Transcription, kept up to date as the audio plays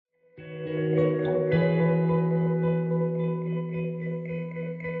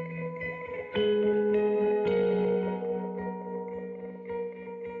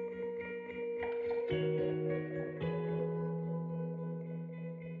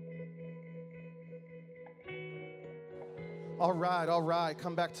All right,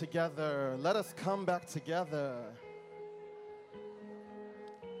 come back together. Let us come back together.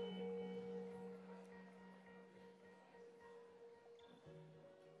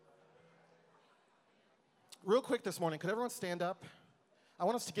 Real quick this morning, could everyone stand up? I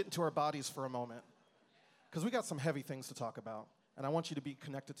want us to get into our bodies for a moment because we got some heavy things to talk about, and I want you to be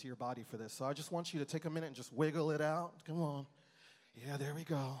connected to your body for this. So I just want you to take a minute and just wiggle it out. Come on. Yeah, there we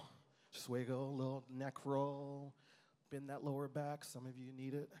go. Just wiggle, a little neck roll. Bend that lower back. Some of you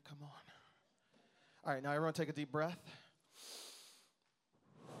need it. Come on. All right, now everyone take a deep breath.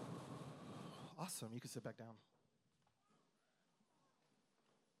 Awesome. You can sit back down.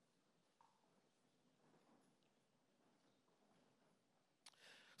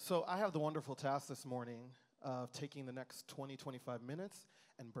 So I have the wonderful task this morning of taking the next 20, 25 minutes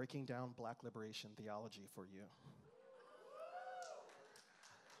and breaking down Black liberation theology for you.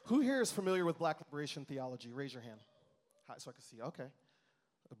 Who here is familiar with Black liberation theology? Raise your hand. Hi, so I can see. Okay.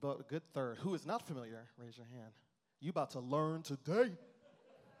 About a good third. Who is not familiar? Raise your hand. You about to learn today.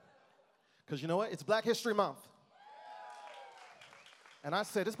 Because you know what? It's Black History Month. And I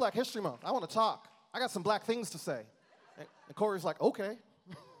said, it's Black History Month. I want to talk. I got some black things to say. And Corey's like, okay.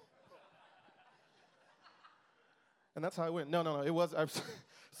 And that's how it went. No. It was,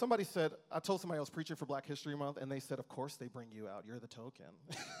 somebody said, I told somebody I was preaching for Black History Month, and they said, of course they bring you out. You're the token.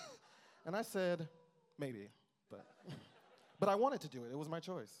 And I said, maybe, but I wanted to do it. It was my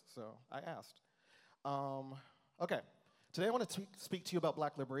choice, so I asked. Okay, today I want to speak to you about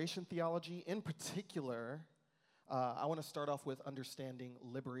Black liberation theology. In particular, I want to start off with understanding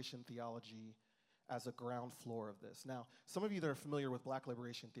liberation theology as a ground floor of this. Now, some of you that are familiar with Black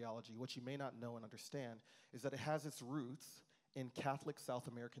liberation theology, what you may not know and understand is that it has its roots in Catholic South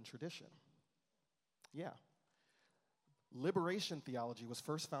American tradition. Yeah. Liberation theology was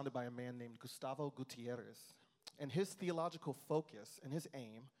first founded by a man named Gustavo Gutierrez, and his theological focus and his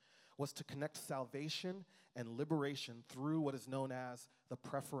aim was to connect salvation and liberation through what is known as the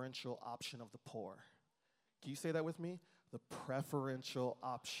preferential option of the poor. Can you say that with me? The preferential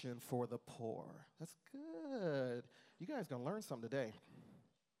option for the poor. That's good. You guys are going to learn something today.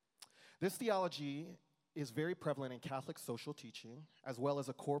 This theology is very prevalent in Catholic social teaching, as well as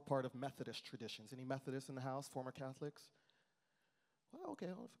a core part of Methodist traditions. Any Methodists in the house, former Catholics? Well, okay,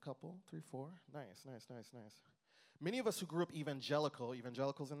 a couple, 3, 4. Nice. Many of us who grew up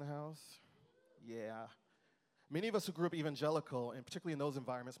evangelicals in the house? Yeah. Many of us who grew up evangelical, and particularly in those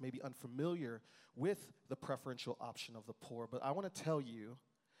environments, may be unfamiliar with the preferential option of the poor. But I want to tell you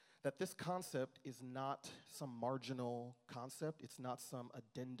that this concept is not some marginal concept. It's not some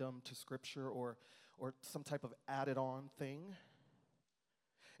addendum to Scripture or some type of added-on thing.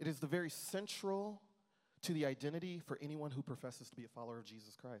 It is the very central to the identity for anyone who professes to be a follower of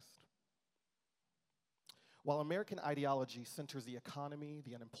Jesus Christ. While American ideology centers the economy,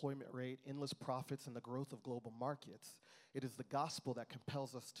 the unemployment rate, endless profits, and the growth of global markets, it is the gospel that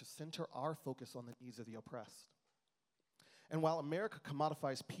compels us to center our focus on the needs of the oppressed. And while America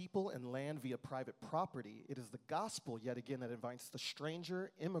commodifies people and land via private property, it is the gospel, yet again, that invites the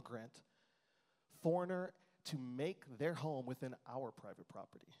stranger, immigrant, foreigner to make their home within our private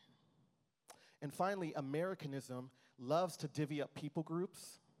property. And finally, Americanism loves to divvy up people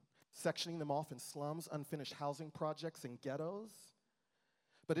groups, sectioning them off in slums, unfinished housing projects, and ghettos.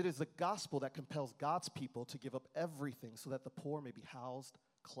 But it is the gospel that compels God's people to give up everything so that the poor may be housed,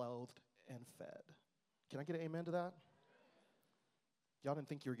 clothed, and fed. Can I get an amen to that? Y'all didn't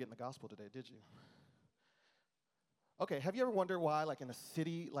think you were getting the gospel today, did you? Okay, have you ever wondered why, like in a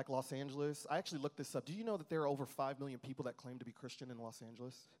city like Los Angeles, I actually looked this up. Do you know that there are over 5 million people that claim to be Christian in Los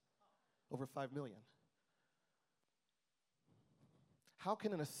Angeles? Over 5 million. How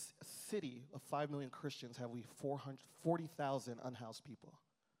can in a city of 5 million Christians have we 40,000 unhoused people?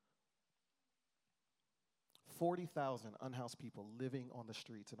 40,000 unhoused people living on the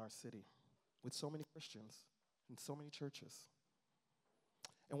streets in our city with so many Christians and so many churches.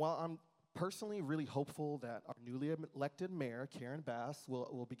 And while I'm personally really hopeful that our newly elected mayor, Karen Bass,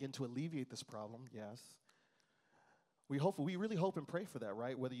 will begin to alleviate this problem, yes, we really hope and pray for that,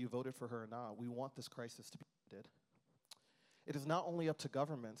 right? Whether you voted for her or not, we want this crisis to be ended. It is not only up to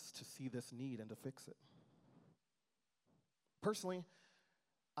governments to see this need and to fix it. Personally,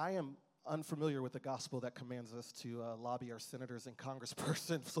 I am unfamiliar with the gospel that commands us to lobby our senators and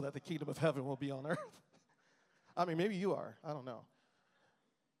congresspersons so that the kingdom of heaven will be on earth. I mean, maybe you are. I don't know.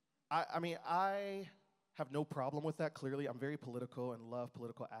 I have no problem with that, clearly. I'm very political and love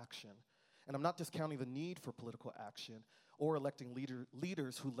political action. And I'm not discounting the need for political action or electing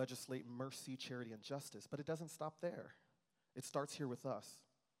leaders who legislate mercy, charity, and justice. But it doesn't stop there. It starts here with us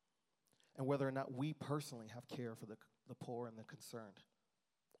and whether or not we personally have care for the the poor and the concerned,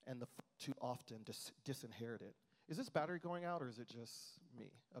 and the too often disinherit it. Is this battery going out, or is it just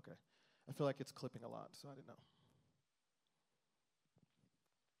me? Okay. I feel like it's clipping a lot, so I didn't know.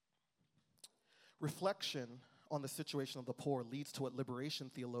 Reflection on the situation of the poor leads to what liberation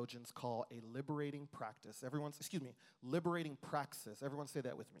theologians call a liberating practice. Liberating praxis. Everyone say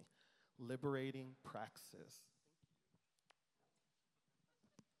that with me. Liberating praxis.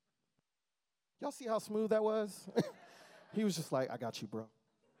 Y'all see how smooth that was? He was just like, I got you, bro.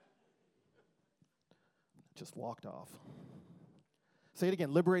 Just walked off. Say it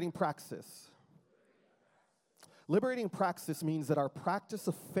again, liberating praxis. Liberating praxis means that our practice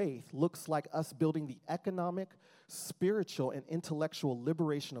of faith looks like us building the economic, spiritual, and intellectual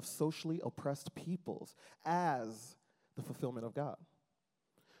liberation of socially oppressed peoples as the fulfillment of God.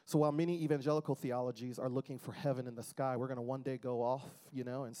 So while many evangelical theologies are looking for heaven in the sky, we're going to one day go off,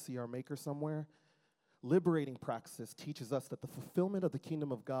 and see our Maker somewhere. Liberating praxis teaches us that the fulfillment of the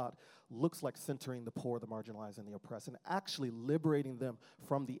kingdom of God looks like centering the poor, the marginalized, and the oppressed, and actually liberating them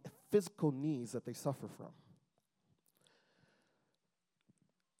from the physical needs that they suffer from.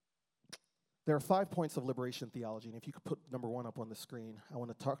 There are 5 points of liberation theology, and if you could put number 1 up on the screen, I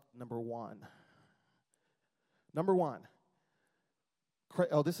want to talk number 1. Number 1.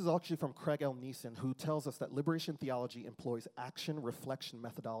 This is actually from Craig L. Neeson, who tells us that liberation theology employs action reflection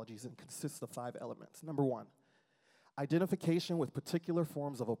methodologies and consists of 5 elements. Number 1, identification with particular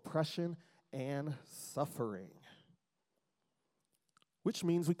forms of oppression and suffering, which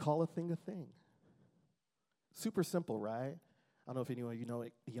means we call a thing a thing. Super simple, right? I don't know if anyone you know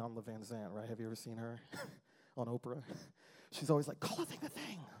Iyanla Vanzant, right? Have you ever seen her on Oprah? She's always like, call a thing a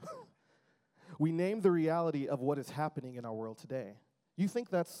thing. We name the reality of what is happening in our world today. You think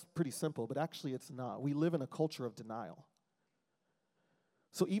that's pretty simple, but actually it's not. We live in a culture of denial.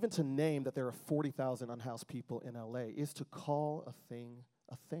 So even to name that there are 40,000 unhoused people in LA is to call a thing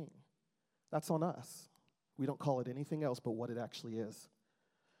a thing. That's on us. We don't call it anything else but what it actually is.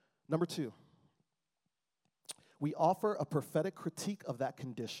 Number 2, we offer a prophetic critique of that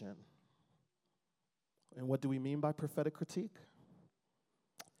condition. And what do we mean by prophetic critique?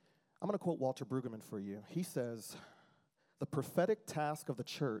 I'm going to quote Walter Brueggemann for you. He says, the prophetic task of the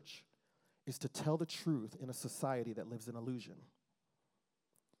church is to tell the truth in a society that lives in illusion,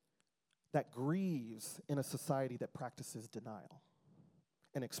 that grieves in a society that practices denial,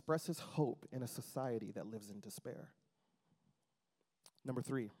 and expresses hope in a society that lives in despair. Number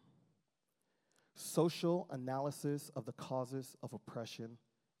 3, social analysis of the causes of oppression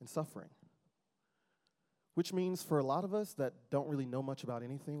and suffering, which means for a lot of us that don't really know much about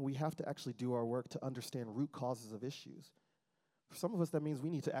anything, we have to actually do our work to understand root causes of issues. For some of us, that means we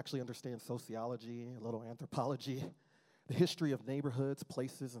need to actually understand sociology, a little anthropology, the history of neighborhoods,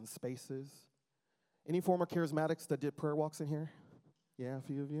 places, and spaces. Any former charismatics that did prayer walks in here? Yeah, a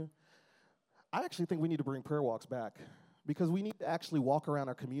few of you. I actually think we need to bring prayer walks back because we need to actually walk around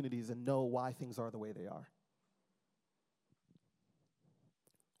our communities and know why things are the way they are.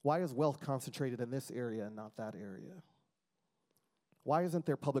 Why is wealth concentrated in this area and not that area? Why isn't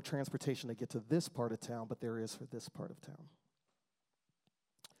there public transportation to get to this part of town, but there is for this part of town?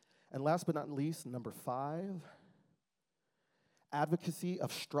 And last but not least, number 5, advocacy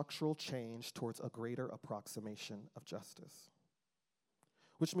of structural change towards a greater approximation of justice.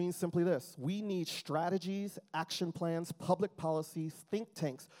 Which means simply this: we need strategies, action plans, public policies, think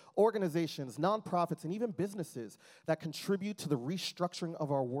tanks, organizations, nonprofits, and even businesses that contribute to the restructuring of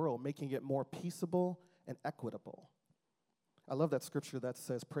our world, making it more peaceable and equitable. I love that scripture that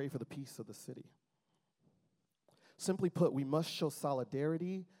says, pray for the peace of the city. Simply put, we must show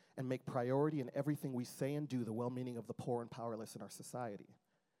solidarity and make priority in everything we say and do the well-meaning of the poor and powerless in our society.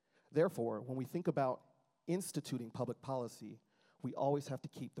 Therefore, when we think about instituting public policy, we always have to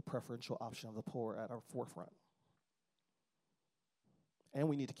keep the preferential option of the poor at our forefront. And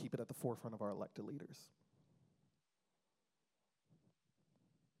we need to keep it at the forefront of our elected leaders.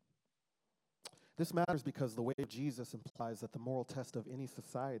 This matters because the way of Jesus implies that the moral test of any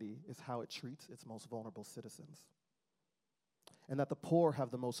society is how it treats its most vulnerable citizens, and that the poor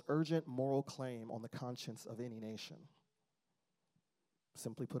have the most urgent moral claim on the conscience of any nation.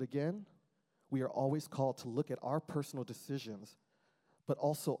 Simply put again, we are always called to look at our personal decisions, but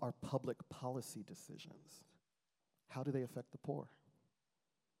also our public policy decisions. How do they affect the poor?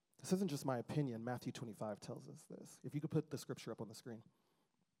 This isn't just my opinion. Matthew 25 tells us this. If you could put the scripture up on the screen.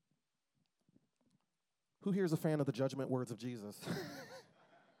 Who here is a fan of the judgment words of Jesus?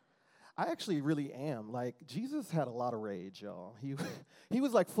 I actually really am. Like, Jesus had a lot of rage, y'all. He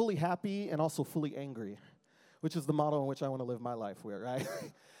was like fully happy and also fully angry, which is the model in which I want to live my life with, right?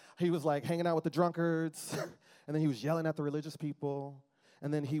 He was like hanging out with the drunkards, and then he was yelling at the religious people,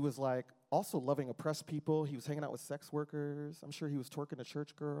 and then he was like also loving oppressed people. He was hanging out with sex workers. I'm sure he was twerking a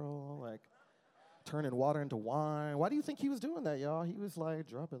church girl, like turning water into wine. Why do you think he was doing that, y'all? He was like,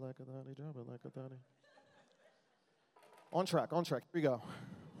 drop it like a thotty, drop it like a thotty. On track. Here we go.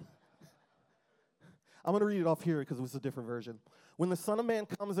 I'm going to read it off here because it was a different version. When the Son of Man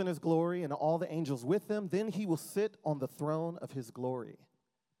comes in his glory and all the angels with him, then he will sit on the throne of his glory.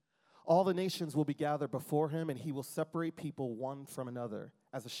 All the nations will be gathered before him, and he will separate people one from another,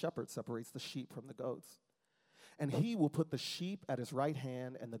 as a shepherd separates the sheep from the goats. And he will put the sheep at his right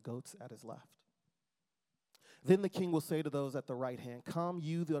hand and the goats at his left. Then the king will say to those at the right hand, come,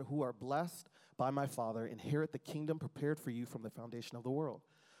 you who are blessed by my Father, inherit the kingdom prepared for you from the foundation of the world.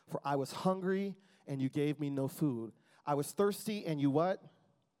 For I was hungry, and you gave me no food. I was thirsty, and you what?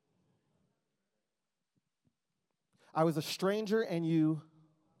 I was a stranger, and you...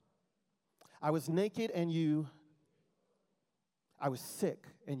 I was naked, and you... I was sick,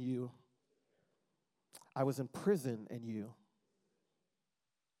 and you... I was in prison, and you...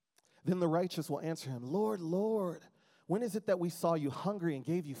 Then the righteous will answer him, Lord, Lord, when is it that we saw you hungry and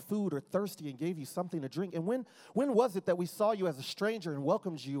gave you food, or thirsty and gave you something to drink? And when was it that we saw you as a stranger and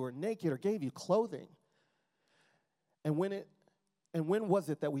welcomed you, or naked, or gave you clothing? And when was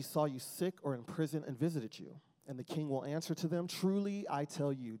it that we saw you sick or in prison and visited you? And the king will answer to them, truly I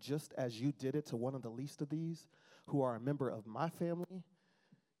tell you, just as you did it to one of the least of these, who are a member of my family,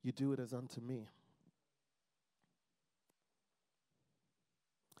 you do it as unto me.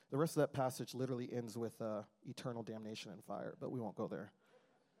 The rest of that passage literally ends with eternal damnation and fire, but we won't go there.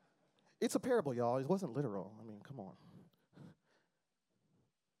 It's a parable, y'all. It wasn't literal. I mean, come on.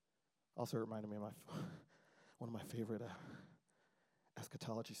 Also, it reminded me of one of my favorite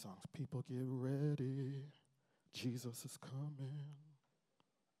eschatology songs. People get ready. Jesus is coming.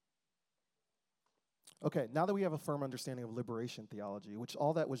 Okay, now that we have a firm understanding of liberation theology, which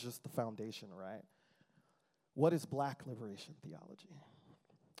all that was just the foundation, right? What is black liberation theology?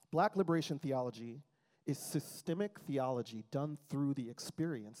 Black liberation theology is systemic theology done through the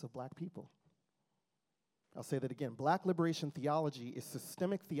experience of black people. I'll say that again. Black liberation theology is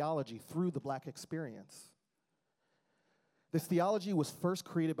systemic theology through the black experience. This theology was first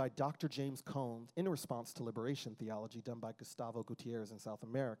created by Dr. James Cone in response to liberation theology done by Gustavo Gutierrez in South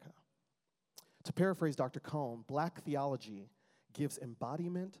America. To paraphrase Dr. Cone, black theology gives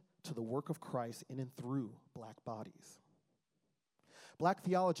embodiment to the work of Christ in and through black bodies. Black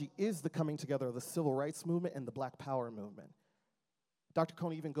theology is the coming together of the civil rights movement and the Black Power movement. Dr.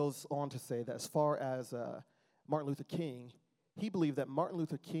 Cone even goes on to say that as far as Martin Luther King, he believed that Martin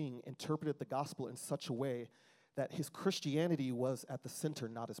Luther King interpreted the gospel in such a way that his Christianity was at the center,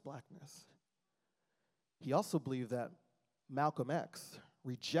 not his blackness. He also believed that Malcolm X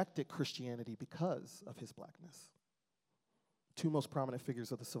rejected Christianity because of his blackness. Two most prominent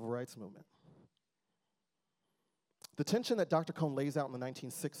figures of the civil rights movement. The tension that Dr. Cone lays out in the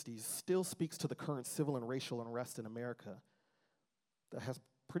 1960s still speaks to the current civil and racial unrest in America that has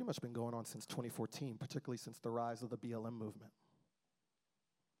pretty much been going on since 2014, particularly since the rise of the BLM movement.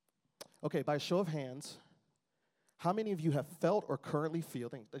 Okay, by a show of hands, how many of you have felt or currently feel,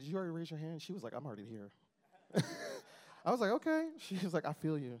 did you already raise your hand? She was like, I'm already here. I was like, okay. She was like, I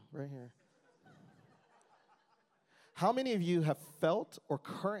feel you right here. How many of you have felt or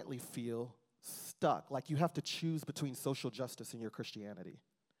currently feel stuck, like you have to choose between social justice and your Christianity?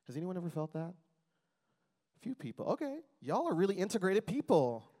 Has anyone ever felt that? A few people. Okay, y'all are really integrated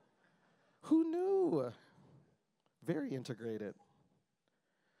people. Who knew? Very integrated.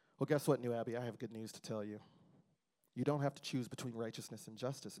 Well, guess what, New Abbey? I have good news to tell you. You don't have to choose between righteousness and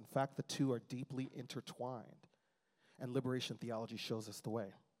justice. In fact, the two are deeply intertwined, and liberation theology shows us the way.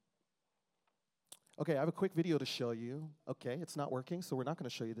 Okay, I have a quick video to show you. Okay, it's not working, so we're not going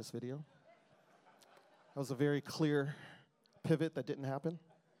to show you this video. That was a very clear pivot that didn't happen.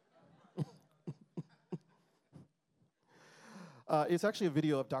 It's actually a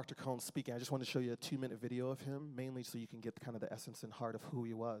video of Dr. Cone speaking. I just wanted to show you a 2-minute video of him, mainly so you can get kind of the essence and heart of who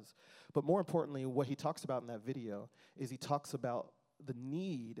he was. But more importantly, what he talks about in that video is he talks about the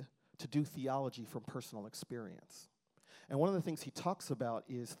need to do theology from personal experience. And one of the things he talks about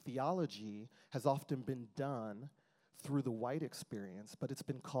is theology has often been done through the white experience, but it's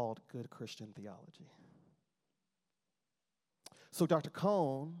been called good Christian theology. So Dr.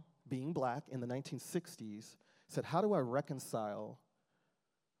 Cone, being black in the 1960s, said, how do I reconcile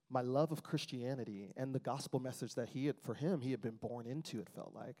my love of Christianity and the gospel message that he had been born into, it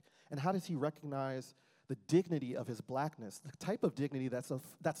felt like? And how does he recognize the dignity of his blackness, the type of dignity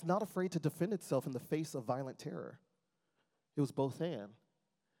that's not afraid to defend itself in the face of violent terror? It was both and.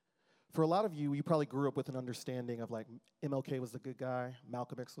 For a lot of you, you probably grew up with an understanding of like MLK was the good guy,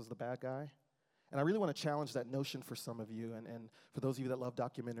 Malcolm X was the bad guy. And I really want to challenge that notion for some of you. And for those of you that love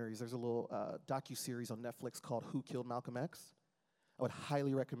documentaries, there's a little docu-series on Netflix called Who Killed Malcolm X? I would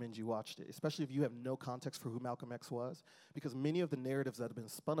highly recommend you watch it, especially if you have no context for who Malcolm X was, because many of the narratives that have been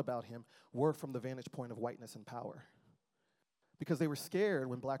spun about him were from the vantage point of whiteness and power. Because they were scared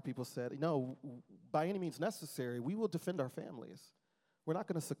when black people said, no, by any means necessary, we will defend our families. We're not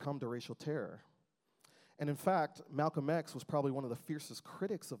going to succumb to racial terror. And in fact, Malcolm X was probably one of the fiercest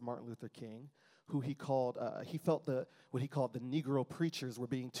critics of Martin Luther King, who he felt what he called the Negro preachers were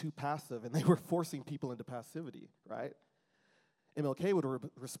being too passive, and they were forcing people into passivity, right? MLK would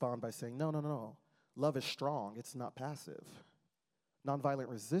respond by saying, no. Love is strong. It's not passive. Nonviolent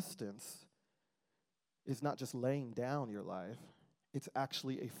resistance is not just laying down your life. It's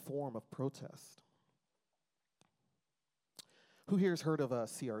actually a form of protest. Who here has heard of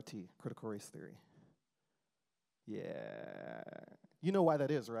CRT, critical race theory? Yeah. You know why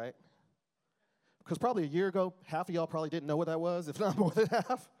that is, right? Because probably a year ago, half of y'all probably didn't know what that was, if not more than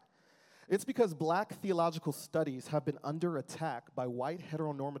half. It's because black theological studies have been under attack by white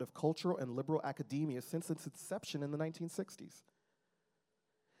heteronormative cultural and liberal academia since its inception in the 1960s.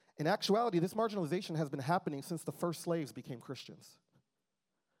 In actuality, this marginalization has been happening since the first slaves became Christians.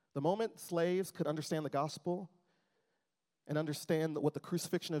 The moment slaves could understand the gospel and understand what the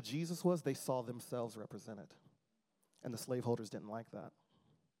crucifixion of Jesus was, they saw themselves represented. And the slaveholders didn't like that.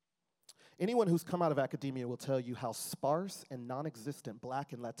 Anyone who's come out of academia will tell you how sparse and non-existent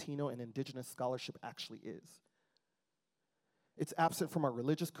black and Latino and indigenous scholarship actually is. It's absent from our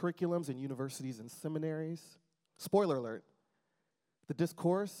religious curriculums in universities and seminaries. Spoiler alert, the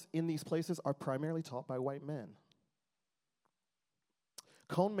discourse in these places are primarily taught by white men.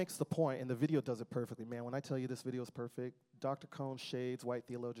 Cone makes the point, and the video does it perfectly. Man, when I tell you this video is perfect, Dr. Cone shades white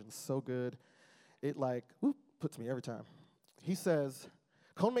theologians so good, it puts me every time. He says,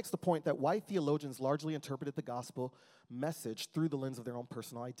 Cone makes the point that white theologians largely interpreted the gospel message through the lens of their own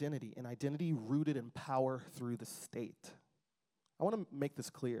personal identity, an identity rooted in power through the state. I want to make this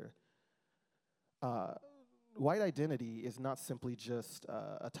clear. White identity is not simply just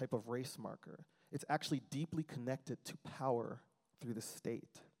a type of race marker. It's actually deeply connected to power through the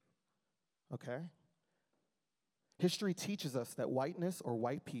state, okay? History teaches us that whiteness or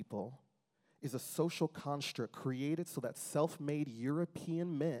white people is a social construct created so that self-made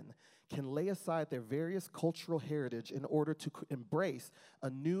European men can lay aside their various cultural heritage in order to embrace a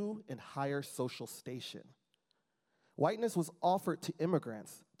new and higher social station. Whiteness was offered to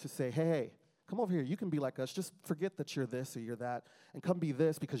immigrants to say, hey, come over here, you can be like us, just forget that you're this or you're that, and come be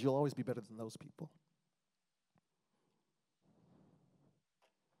this because you'll always be better than those people.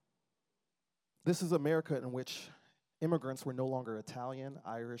 This is America in which immigrants were no longer Italian,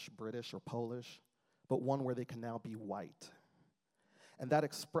 Irish, British, or Polish, but one where they can now be white. And that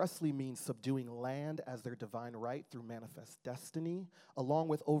expressly means subduing land as their divine right through manifest destiny, along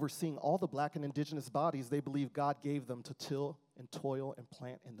with overseeing all the black and indigenous bodies they believe God gave them to till and toil and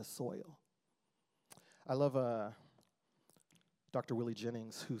plant in the soil. I love Dr. Willie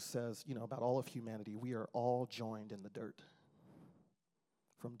Jennings, who says, about all of humanity, we are all joined in the dirt.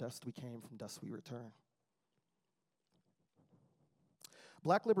 From dust we came, from dust we return.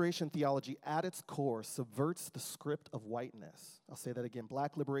 Black liberation theology at its core subverts the script of whiteness. I'll say that again.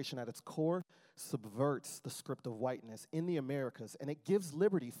 Black liberation at its core subverts the script of whiteness in the Americas, and it gives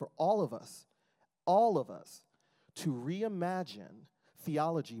liberty for all of us, to reimagine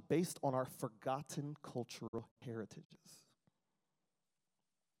theology based on our forgotten cultural heritages,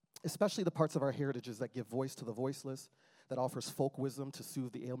 especially the parts of our heritages that give voice to the voiceless, that offers folk wisdom to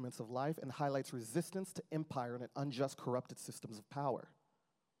soothe the ailments of life, and highlights resistance to empire and unjust, corrupted systems of power.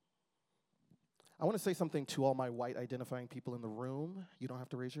 I want to say something to all my white identifying people in the room. You don't have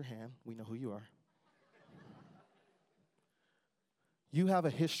to raise your hand. We know who you are. You have a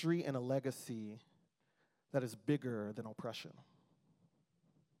history and a legacy that is bigger than oppression.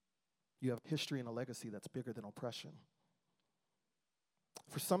 You have history and a legacy that's bigger than oppression.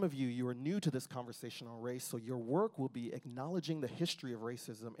 For some of you, you are new to this conversation on race, so your work will be acknowledging the history of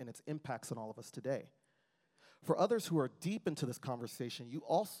racism and its impacts on all of us today. For others who are deep into this conversation, you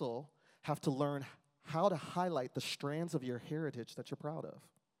also have to learn how to highlight the strands of your heritage that you're proud of.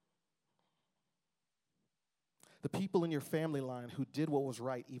 The people in your family line who did what was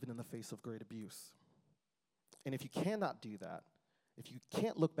right even in the face of great abuse. And if you cannot do that, if you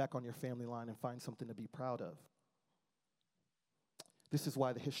can't look back on your family line and find something to be proud of, this is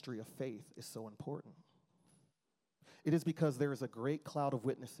why the history of faith is so important. It is because there is a great cloud of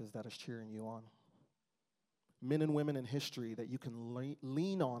witnesses that is cheering you on. men and women in history that you can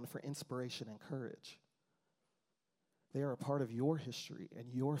lean on for inspiration and courage. They are a part of your history and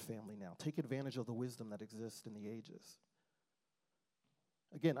your family now. Take advantage of the wisdom that exists in the ages.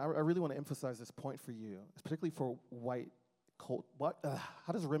 Again, I really want to emphasize this point for you, particularly for white cult.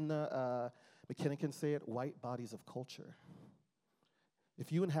 How does Rimna McKinnigan say it? White bodies of culture.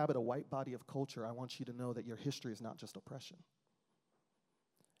 If you inhabit a white body of culture, I want you to know that your history is not just oppression.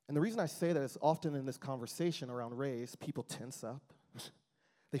 And the reason I say that is often in this conversation around race, people tense up.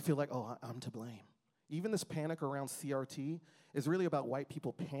 They feel like, oh, I'm to blame. Even this panic around CRT is really about white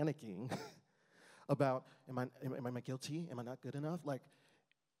people panicking about, am I guilty? Am I not good enough?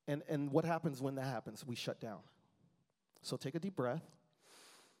 And what happens when that happens? We shut down. So take a deep breath.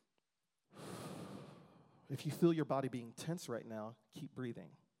 If you feel your body being tense right now, keep breathing.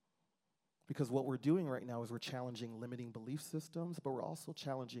 Because what we're doing right now is we're challenging limiting belief systems, but we're also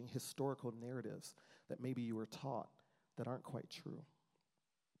challenging historical narratives that maybe you were taught that aren't quite true.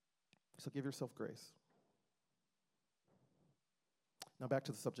 So give yourself grace. Now back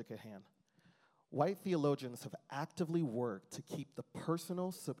to the subject at hand. White theologians have actively worked to keep the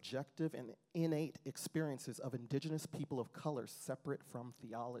personal, subjective, and innate experiences of indigenous people of color separate from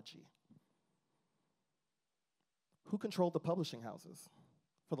theology. Who controlled the publishing houses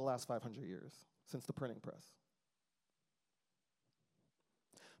for the last 500 years since the printing press?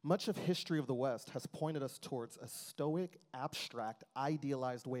 Much of history of the West has pointed us towards a stoic, abstract,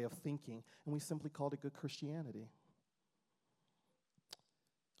 idealized way of thinking, and we simply called it good Christianity,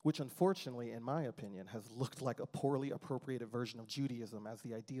 which unfortunately, in my opinion, has looked like a poorly appropriated version of Judaism as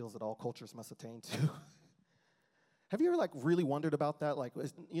the ideals that all cultures must attain to. Have you ever really wondered about that?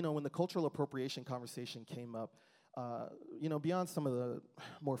 When the cultural appropriation conversation came up, beyond some of the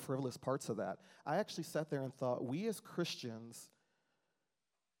more frivolous parts of that, I actually sat there and thought, we as Christians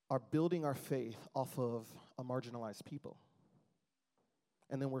are building our faith off of a marginalized people.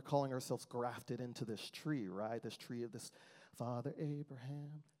 And then we're calling ourselves grafted into this tree, right? This tree of this Father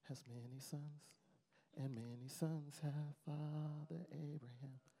Abraham has many sons, and many sons have Father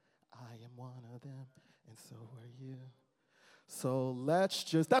Abraham. I am one of them, and so are you. So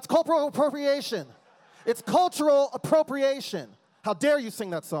that's cultural appropriation. It's cultural appropriation. How dare you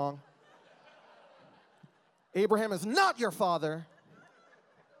sing that song? Abraham is not your father,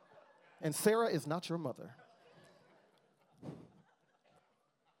 and Sarah is not your mother.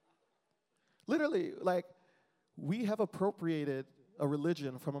 Literally, we have appropriated a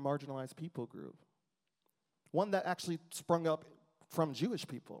religion from a marginalized people group, one that actually sprung up from Jewish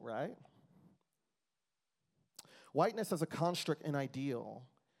people, right? Whiteness as a construct and ideal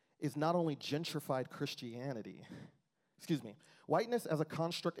is not only gentrified Christianity. Whiteness as a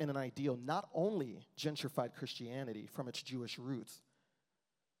construct and an ideal not only gentrified Christianity from its Jewish roots,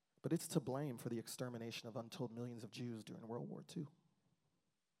 but it's to blame for the extermination of untold millions of Jews during World War II.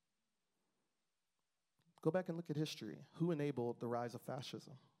 Go back and look at history. Who enabled the rise of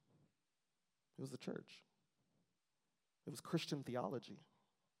fascism? It was the church. It was Christian theology.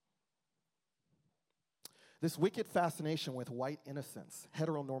 This wicked fascination with white innocence,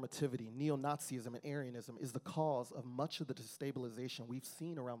 heteronormativity, neo-Nazism, and Aryanism is the cause of much of the destabilization we've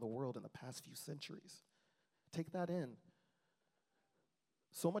seen around the world in the past few centuries. Take that in.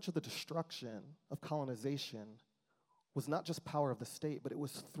 So much of the destruction of colonization was not just power of the state, but it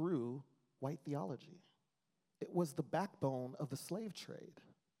was through white theology. It was the backbone of the slave trade.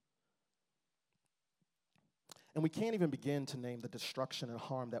 And we can't even begin to name the destruction and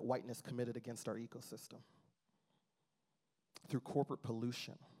harm that whiteness committed against our ecosystem through corporate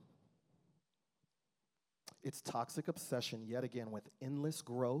pollution. Its toxic obsession, yet again, with endless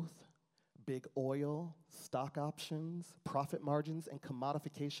growth, big oil, stock options, profit margins, and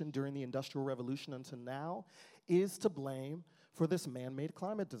commodification during the Industrial Revolution until now is to blame for this man-made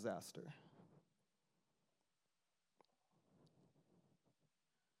climate disaster.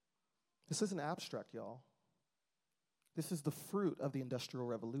 This isn't abstract, y'all. This is the fruit of the Industrial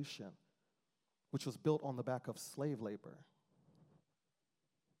Revolution, which was built on the back of slave labor.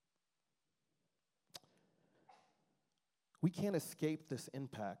 We can't escape this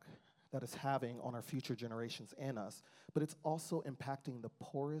impact that it's having on our future generations and us, but it's also impacting the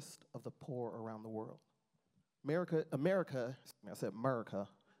poorest of the poor around the world. America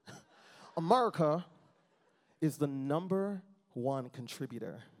is the number one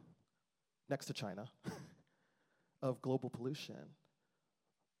contributor, next to China, of global pollution,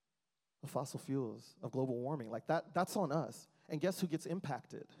 of fossil fuels, of global warming. That's on us. And guess who gets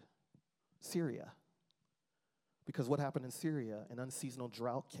impacted? Syria. Because what happened in Syria, an unseasonal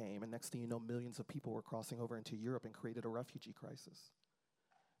drought came, and next thing you know, millions of people were crossing over into Europe and created a refugee crisis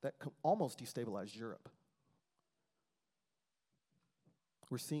that almost destabilized Europe.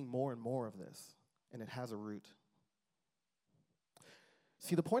 We're seeing more and more of this, and it has a root.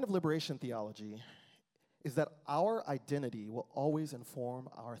 See, the point of liberation theology is that our identity will always inform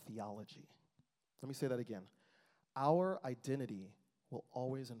our theology. Let me say that again. Our identity will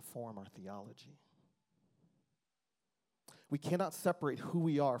always inform our theology. We cannot separate who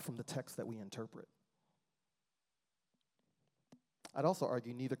we are from the text that we interpret. I'd also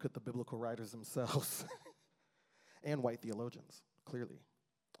argue neither could the biblical writers themselves and white theologians, clearly.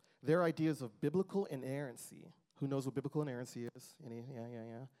 Their ideas of biblical inerrancy, who knows what biblical inerrancy is?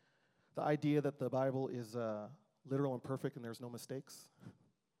 Yeah. The idea that the Bible is literal and perfect and there's no mistakes,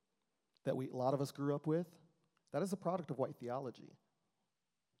 that a lot of us grew up with, that is a product of white theology.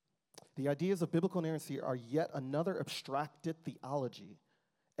 The ideas of biblical inerrancy are yet another abstracted theology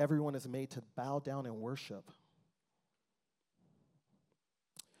everyone is made to bow down and worship.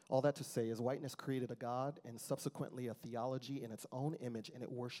 All that to say is whiteness created a God and subsequently a theology in its own image, and it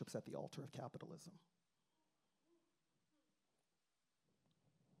worships at the altar of capitalism.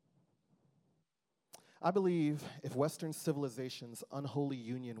 I believe if Western civilization's unholy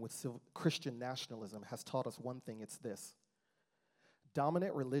union with Christian nationalism has taught us one thing, it's this.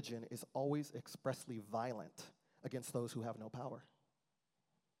 Dominant religion is always expressly violent against those who have no power.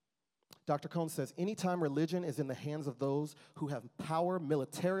 Dr. Cone says, anytime religion is in the hands of those who have power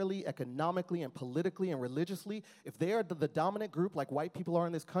militarily, economically, and politically and religiously, if they are the dominant group like white people are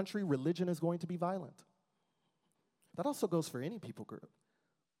in this country, religion is going to be violent. That also goes for any people group.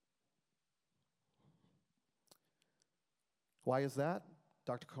 Why is that?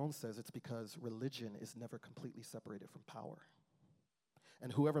 Dr. Cone says it's because religion is never completely separated from power.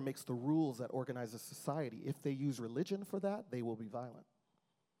 And whoever makes the rules that organize a society, if they use religion for that, they will be violent.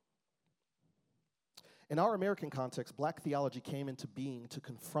 In our American context, black theology came into being to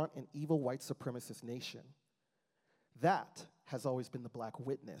confront an evil white supremacist nation. That has always been the black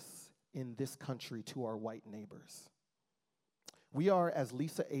witness in this country to our white neighbors. We are, as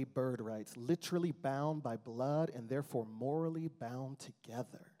Lisa A. Bird writes, literally bound by blood and therefore morally bound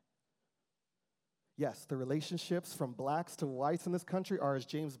together. Yes, the relationships from blacks to whites in this country are, as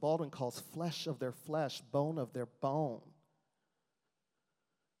James Baldwin calls, flesh of their flesh, bone of their bone.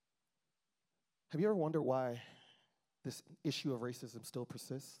 Have you ever wondered why this issue of racism still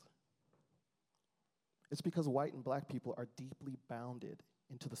persists? It's because white and black people are deeply bounded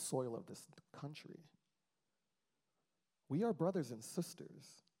into the soil of this country. We are brothers and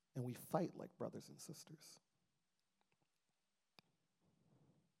sisters, and we fight like brothers and sisters.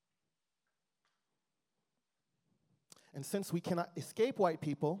 And since we cannot escape white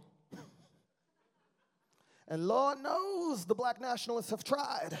people, and Lord knows the black nationalists have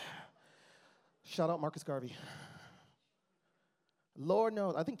tried. Shout out Marcus Garvey. Lord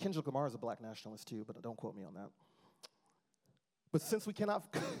knows, I think Kendrick Lamar is a black nationalist too, but don't quote me on that. But since we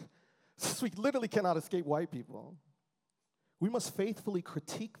literally cannot escape white people, we must faithfully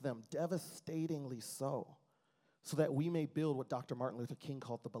critique them, devastatingly so that we may build what Dr. Martin Luther King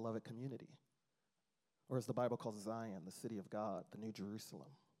called the beloved community, or as the Bible calls Zion, the city of God, the New Jerusalem.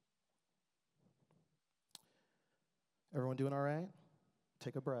 Everyone doing all right?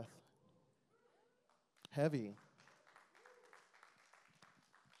 Take a breath. Heavy.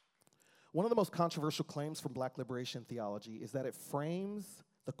 One of the most controversial claims from black liberation theology is that it frames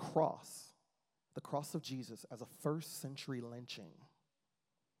the cross of Jesus, as a first-century lynching.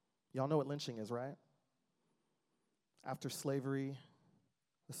 Y'all know what lynching is, right? After slavery,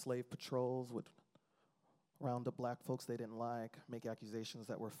 the slave patrols would round up black folks they didn't like, make accusations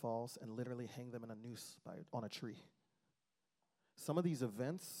that were false, and literally hang them in a noose on a tree. Some of these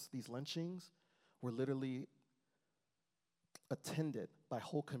events, these lynchings, were literally attended by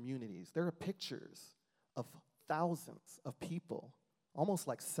whole communities. There are pictures of thousands of people almost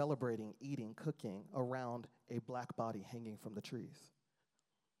like celebrating, eating, cooking around a black body hanging from the trees.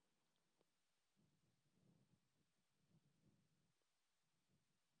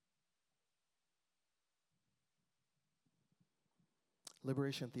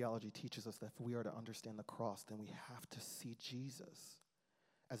 Liberation theology teaches us that if we are to understand the cross, then we have to see Jesus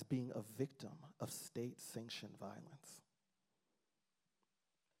as being a victim of state-sanctioned violence.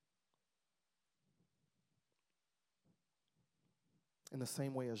 In the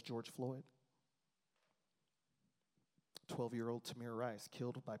same way as George Floyd, 12-year-old Tamir Rice,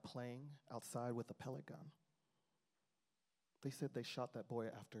 killed by playing outside with a pellet gun. They said they shot that boy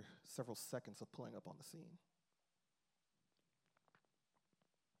after several seconds of pulling up on the scene.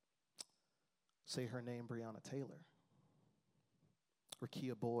 Say her name, Breonna Taylor.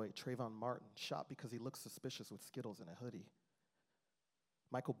 Rekia Boyd, Trayvon Martin, shot because he looked suspicious with Skittles and a hoodie.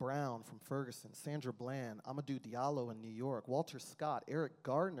 Michael Brown from Ferguson, Sandra Bland, Amadou Diallo in New York, Walter Scott, Eric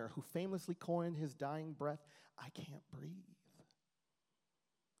Gardner, who famously coined his dying breath, "I can't breathe,"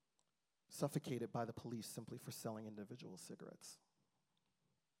 suffocated by the police simply for selling individual cigarettes.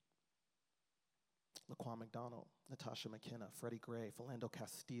 Laquan McDonald, Natasha McKenna, Freddie Gray, Philando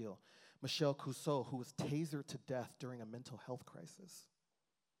Castile, Michelle Clouseau, who was tasered to death during a mental health crisis.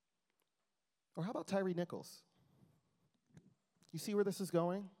 Or how about Tyree Nichols? You see where this is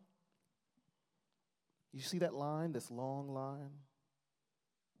going? You see that line, this long line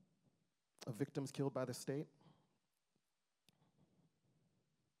of victims killed by the state?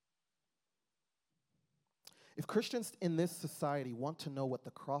 If Christians in this society want to know what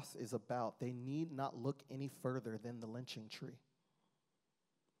the cross is about, they need not look any further than the lynching tree.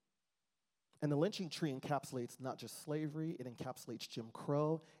 And the lynching tree encapsulates not just slavery, it encapsulates Jim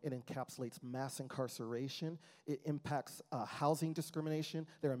Crow, it encapsulates mass incarceration, it impacts housing discrimination.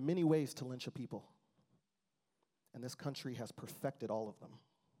 There are many ways to lynch a people. And this country has perfected all of them.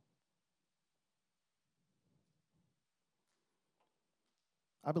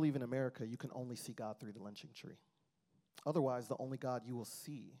 I believe in America, you can only see God through the lynching tree. Otherwise, the only God you will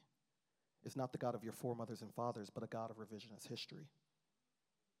see is not the God of your foremothers and fathers, but a God of revisionist history.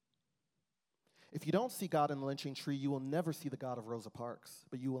 If you don't see God in the lynching tree, you will never see the God of Rosa Parks,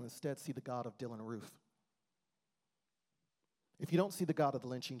 but you will instead see the God of Dylan Roof. If you don't see the God of the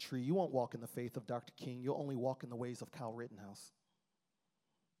lynching tree, you won't walk in the faith of Dr. King. You'll only walk in the ways of Kyle Rittenhouse.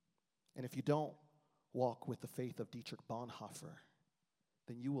 And if you don't walk with the faith of Dietrich Bonhoeffer,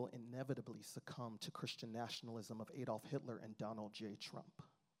 then you will inevitably succumb to Christian nationalism of Adolf Hitler and Donald J. Trump.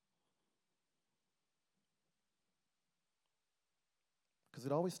 Because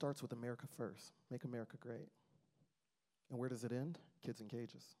it always starts with America first. Make America great. And where does it end? Kids in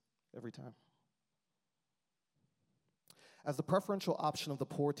cages. Every time. As the preferential option of the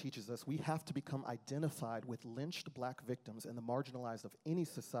poor teaches us, we have to become identified with lynched black victims and the marginalized of any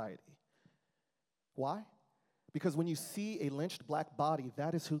society. Why? Because when you see a lynched black body,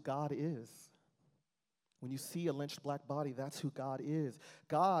 that is who God is. When you see a lynched black body, that's who God is.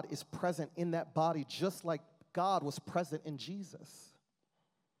 God is present in that body just like God was present in Jesus.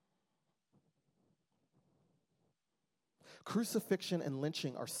 Crucifixion and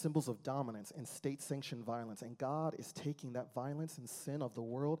lynching are symbols of dominance and state-sanctioned violence, and God is taking that violence and sin of the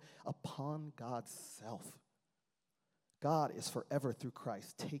world upon God's self. God is forever through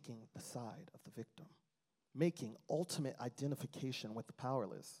Christ taking the side of the victim, making ultimate identification with the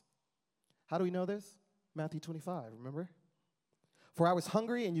powerless. How do we know this? Matthew 25, remember? For I was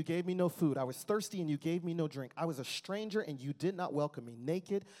hungry and you gave me no food. I was thirsty and you gave me no drink. I was a stranger and you did not welcome me.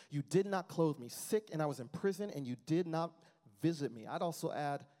 Naked, you did not clothe me. Sick and I was in prison and you did not visit me. I'd also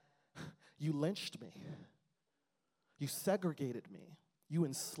add, you lynched me. You segregated me. You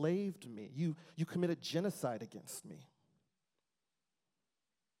enslaved me. You committed genocide against me.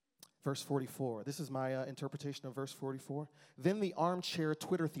 Verse 44. This is my interpretation of verse 44. Then the armchair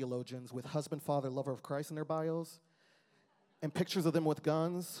Twitter theologians with husband, father, lover of Christ in their bios, and pictures of them with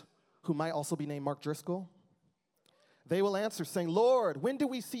guns, who might also be named Mark Driscoll, they will answer, saying, Lord, when did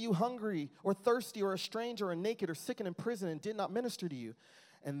we see you hungry or thirsty or a stranger or naked or sick and in prison and did not minister to you?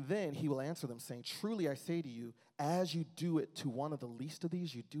 And then he will answer them, saying, truly I say to you, as you do it to one of the least of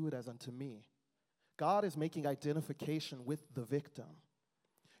these, you do it as unto me. God is making identification with the victim.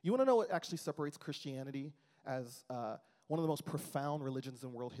 You want to know what actually separates Christianity as one of the most profound religions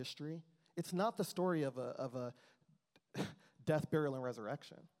in world history? It's not the story of a death, burial, and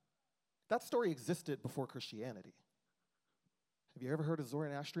resurrection. That story existed before Christianity. Have you ever heard of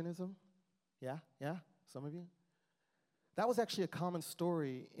Zoroastrianism? Yeah? Some of you? That was actually a common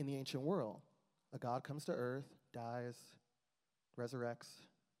story in the ancient world. A god comes to earth, dies, resurrects.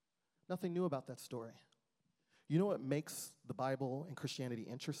 Nothing new about that story. You know what makes the Bible and Christianity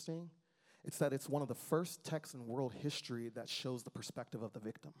interesting? It's that it's one of the first texts in world history that shows the perspective of the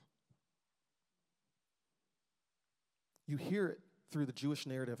victim. You hear it through the Jewish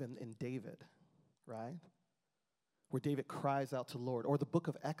narrative in David, right? Where David cries out to the Lord. Or the book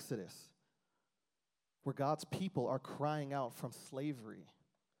of Exodus, where God's people are crying out from slavery.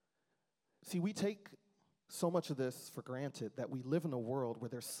 See, we take so much of this for granted that we live in a world where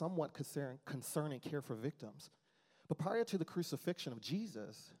there's somewhat concern and care for victims. But prior to the crucifixion of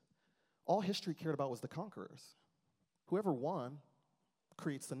Jesus, all history cared about was the conquerors. Whoever won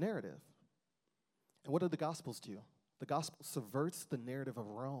creates the narrative. And what do the Gospels do? The gospel subverts the narrative of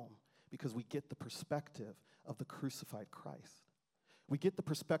Rome because we get the perspective of the crucified Christ. We get the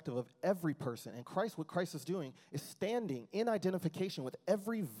perspective of every person. And Christ, what Christ is doing is standing in identification with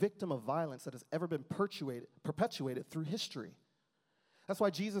every victim of violence that has ever been perpetuated through history. That's why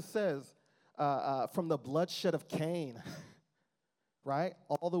Jesus says, from the bloodshed of Cain, right,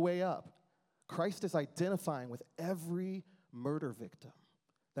 all the way up, Christ is identifying with every murder victim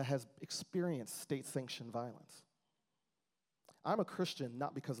that has experienced state-sanctioned violence. I'm a Christian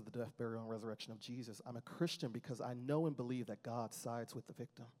not because of the death, burial, and resurrection of Jesus. I'm a Christian because I know and believe that God sides with the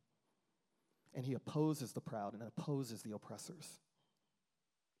victim. And he opposes the proud and opposes the oppressors.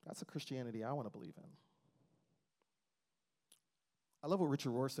 That's a Christianity I want to believe in. I love what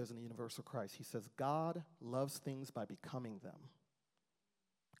Richard Rohr says in The Universal Christ. He says, God loves things by becoming them.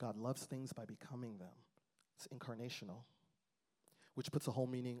 God loves things by becoming them. It's incarnational, which puts a whole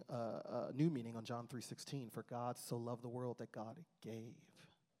meaning, new meaning on John 3:16. For God so loved the world that God gave.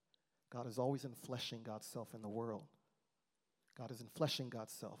 God is always enfleshing God's self in the world. God is enfleshing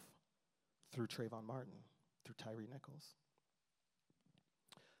God's self through Trayvon Martin, through Tyree Nichols.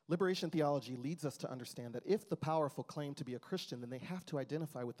 Liberation theology leads us to understand that if the powerful claim to be a Christian, then they have to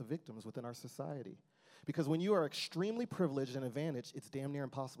identify with the victims within our society. Because when you are extremely privileged and advantaged, it's damn near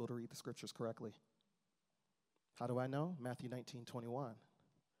impossible to read the scriptures correctly. How do I know? Matthew 19:21.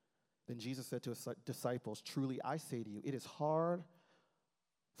 Then Jesus said to his disciples, truly I say to you, it is hard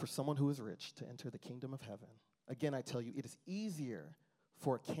for someone who is rich to enter the kingdom of heaven. Again, I tell you, it is easier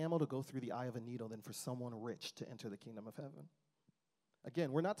for a camel to go through the eye of a needle than for someone rich to enter the kingdom of heaven.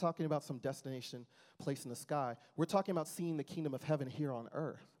 Again, we're not talking about some destination place in the sky. We're talking about seeing the kingdom of heaven here on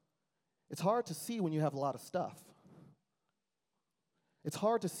earth. It's hard to see when you have a lot of stuff. It's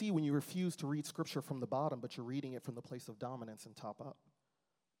hard to see when you refuse to read scripture from the bottom, but you're reading it from the place of dominance and top up.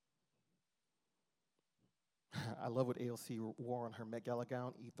 I love what AOC wore on her Met Gala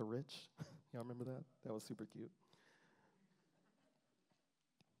gown, Eat the Rich. Y'all remember that? That was super cute.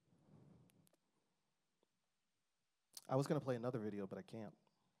 I was going to play another video, but I can't.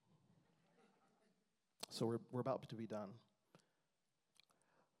 So we're about to be done.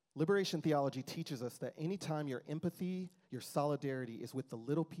 Liberation theology teaches us that anytime your empathy, your solidarity is with the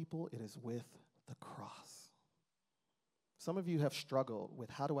little people, it is with the cross. Some of you have struggled with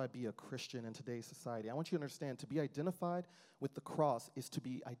how do I be a Christian in today's society. I want you to understand, to be identified with the cross is to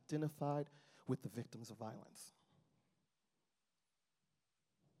be identified with the victims of violence.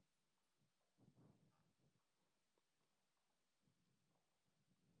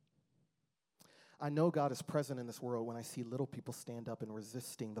 I know God is present in this world when I see little people stand up and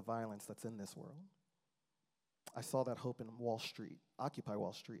resisting the violence that's in this world. I saw that hope in Wall Street, Occupy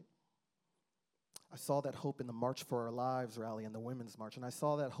Wall Street. I saw that hope in the March for Our Lives rally and the Women's March, and I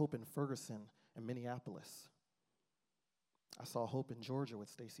saw that hope in Ferguson and Minneapolis. I saw hope in Georgia with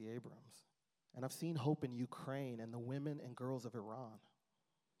Stacey Abrams, and I've seen hope in Ukraine and the women and girls of Iran.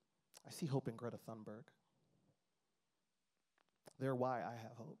 I see hope in Greta Thunberg. They're why I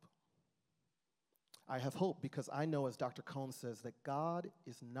have hope. I have hope because I know, as Dr. Cone says, that God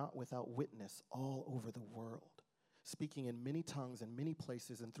is not without witness all over the world, speaking in many tongues in many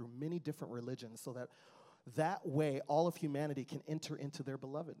places and through many different religions, so that way all of humanity can enter into their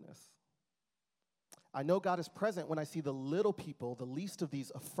belovedness. I know God is present when I see the little people, the least of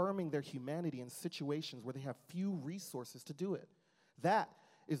these, affirming their humanity in situations where they have few resources to do it. That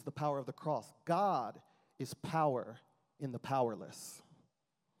is the power of the cross. God is power in the powerless.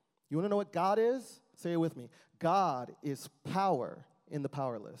 You want to know what God is? Say it with me. God is power in the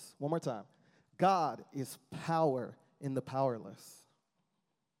powerless. One more time. God is power in the powerless.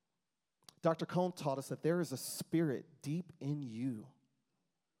 Dr. Cone taught us that there is a spirit deep in you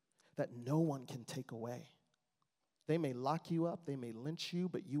that no one can take away. They may lock you up, they may lynch you,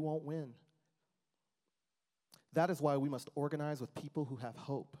 but you won't win. That is why we must organize with people who have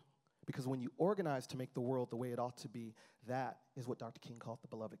hope. Because when you organize to make the world the way it ought to be, that is what Dr. King called the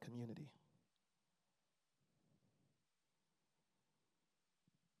beloved community.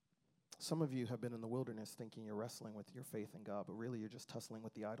 Some of you have been in the wilderness thinking you're wrestling with your faith in God, but really you're just tussling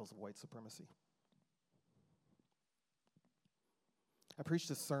with the idols of white supremacy. I preached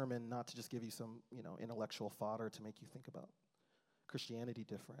this sermon not to just give you some, intellectual fodder to make you think about Christianity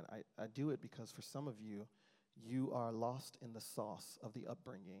different. I do it because for some of you, you are lost in the sauce of the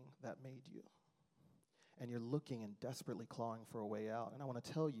upbringing that made you. And you're looking and desperately clawing for a way out. And I want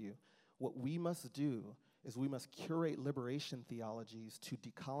to tell you, what we must do is we must curate liberation theologies to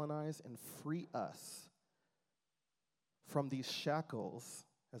decolonize and free us from these shackles.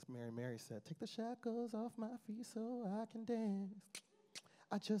 As Mary said, take the shackles off my feet so I can dance.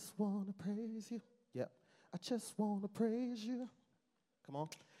 I just want to praise you. Yep. I just want to praise you. Come on.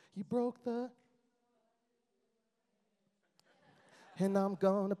 You broke the... And I'm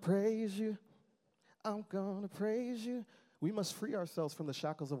going to praise you. I'm going to praise you. We must free ourselves from the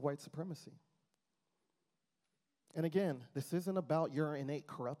shackles of white supremacy. And again, this isn't about your innate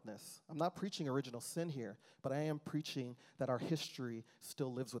corruptness. I'm not preaching original sin here, but I am preaching that our history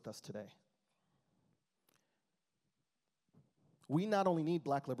still lives with us today. We not only need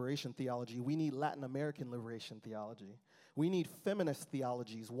black liberation theology, we need Latin American liberation theology. We need feminist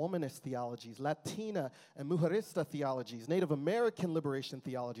theologies, womanist theologies, Latina and mujerista theologies, Native American liberation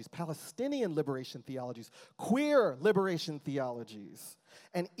theologies, Palestinian liberation theologies, queer liberation theologies,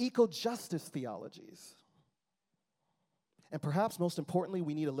 and eco-justice theologies. And perhaps most importantly,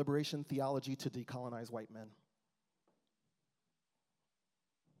 we need a liberation theology to decolonize white men.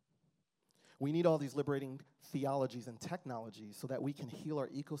 We need all these liberating theologies and technologies so that we can heal our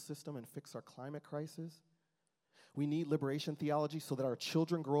ecosystem and fix our climate crisis. We need liberation theology so that our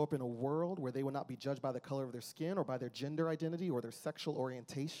children grow up in a world where they will not be judged by the color of their skin or by their gender identity or their sexual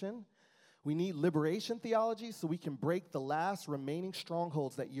orientation. We need liberation theology so we can break the last remaining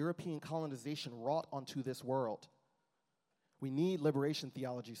strongholds that European colonization wrought onto this world. We need liberation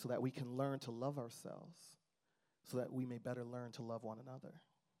theology so that we can learn to love ourselves, so that we may better learn to love one another.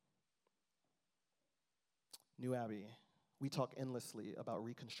 New Abbey, we talk endlessly about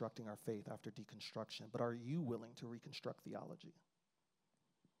reconstructing our faith after deconstruction, but are you willing to reconstruct theology?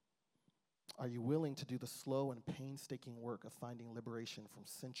 Are you willing to do the slow and painstaking work of finding liberation from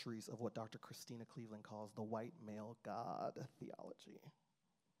centuries of what Dr. Christina Cleveland calls the white male God theology?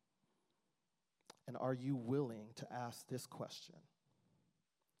 And are you willing to ask this question?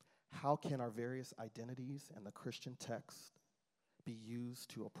 How can our various identities and the Christian text be used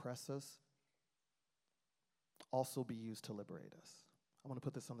to oppress us, also be used to liberate us? I'm going to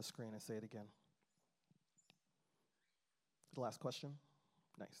put this on the screen and say it again. The last question.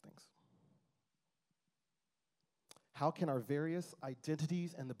 Nice, thanks. How can our various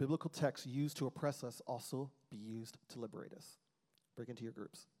identities and the biblical text used to oppress us also be used to liberate us? Break into your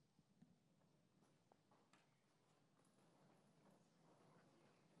groups.